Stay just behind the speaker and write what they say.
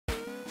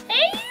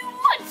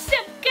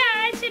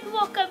guys, and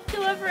welcome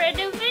to a brand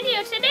new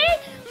video. Today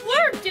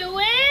we're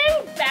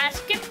doing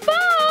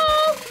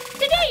basketball.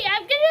 Today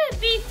I'm gonna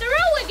be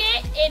throwing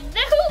it in the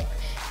hoop,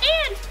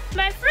 and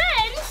my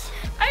friends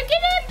are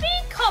gonna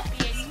be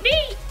copying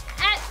me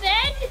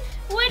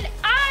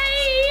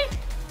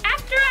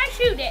after I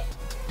shoot it.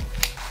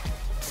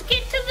 Let's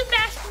get to the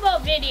basketball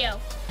video.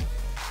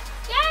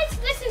 Guys,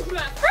 this is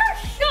my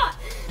first shot.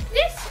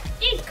 This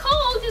is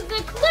called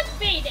the clip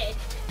baited,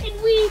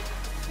 and we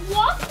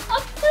walk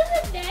up to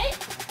the net,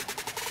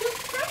 shoot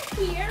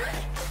from here,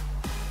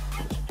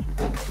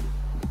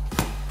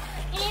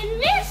 and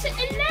miss, and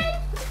then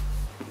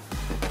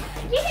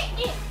get it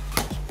in.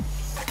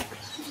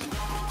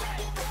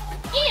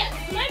 And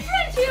my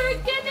friends here are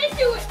gonna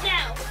do it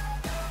now.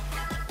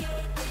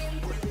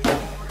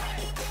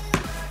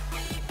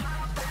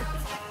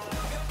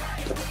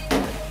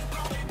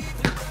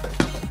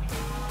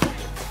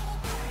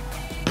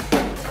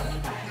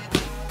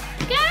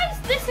 Guys,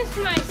 this is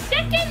my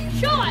second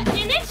shot,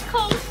 and it's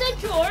called the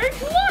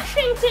George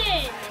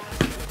Washington.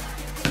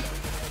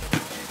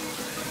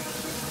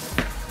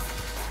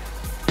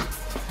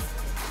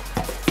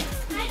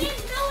 I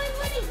didn't know I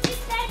wouldn't get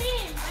that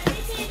in, but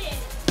I did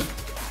it.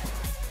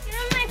 Here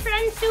are my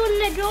friends doing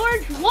the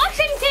George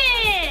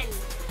Washington.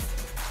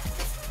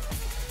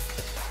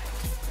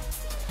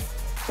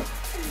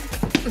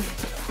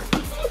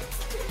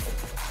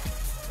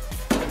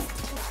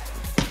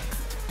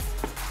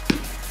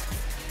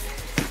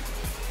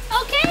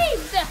 Okay,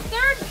 the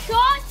third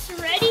shot's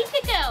ready to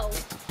go.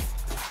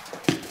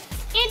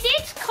 And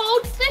it's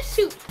called the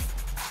soup.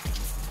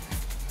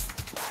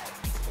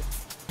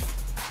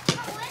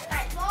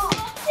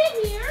 Sit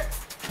here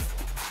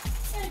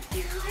and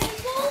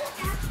dribble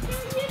after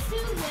you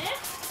do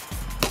this.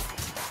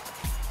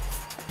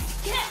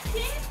 Catch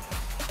it,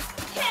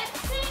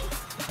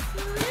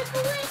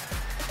 dribble it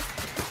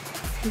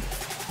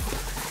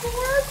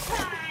 4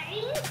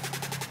 times.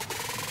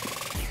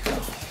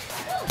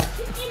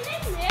 And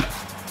then this,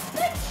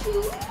 the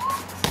shoot,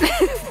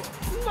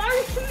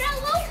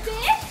 marshmallow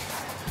fish,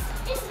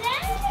 and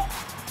then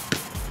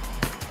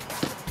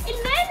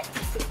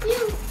you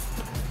shoot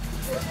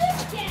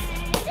again,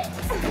 and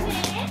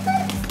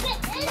then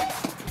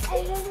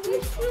you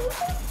shoot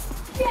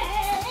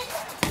again,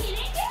 and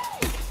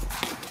again.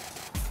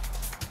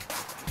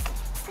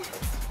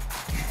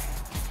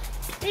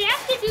 They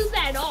have to do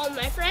that all.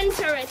 My friends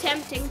are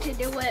attempting to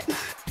do it.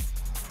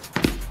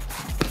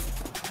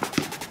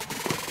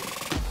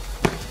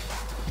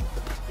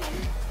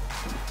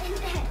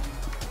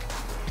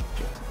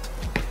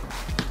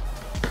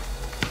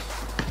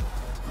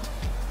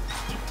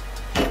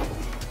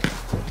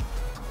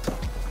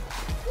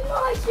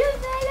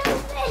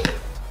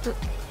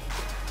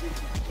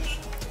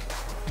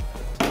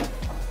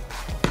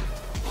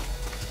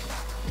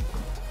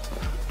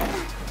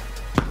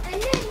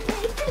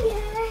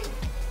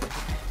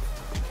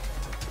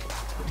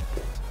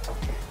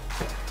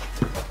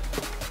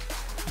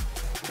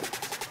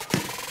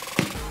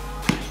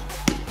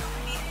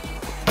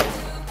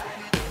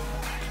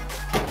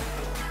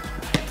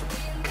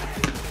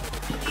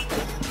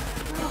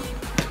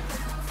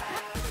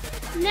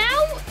 Now,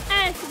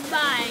 as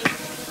my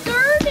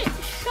third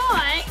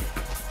shot,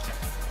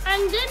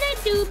 I'm gonna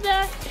do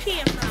the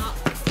shamrock.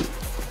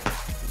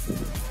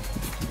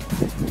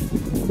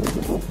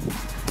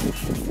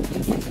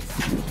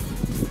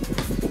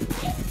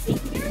 Be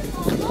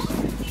careful.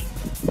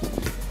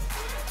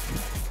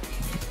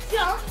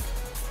 Jump,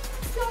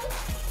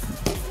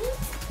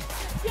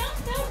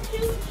 don't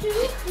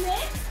shoot,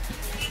 lift.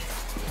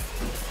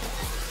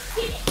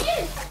 Get it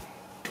in.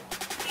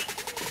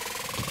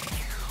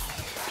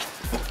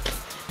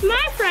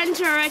 My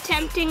friends are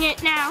attempting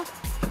it now.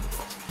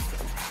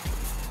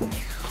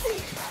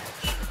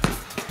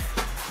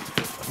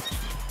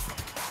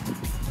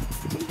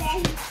 And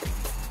then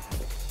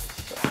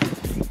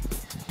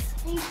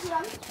they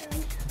jump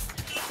through.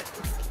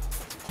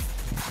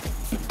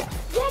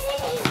 Get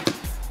it in.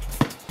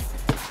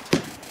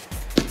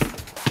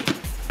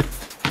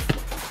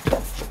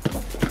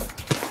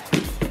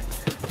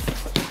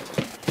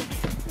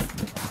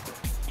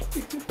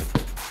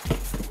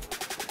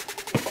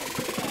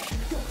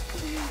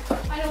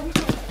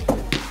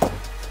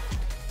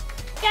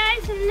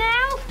 Guys,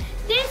 now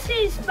this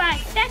is my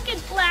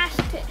second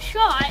last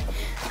shot.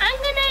 I'm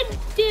gonna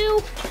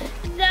do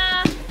the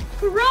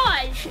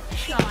garage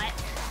shot.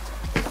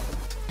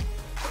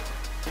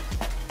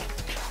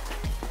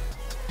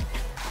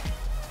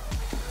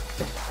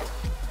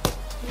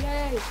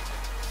 Yay.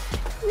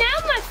 Now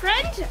my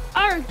friends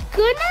are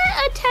gonna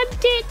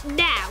attempt it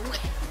now.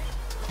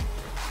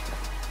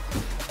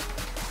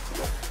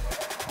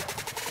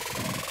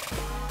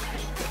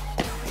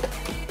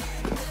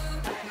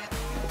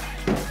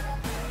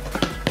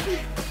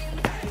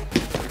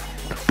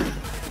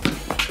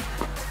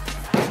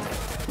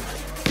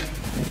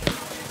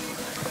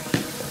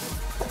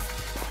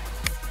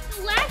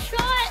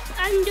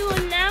 I'm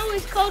doing now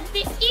is called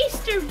the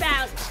Easter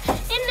bounce,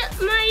 and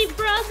my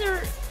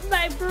brother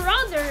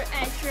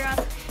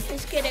Ezra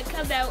is gonna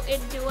come out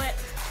and do it.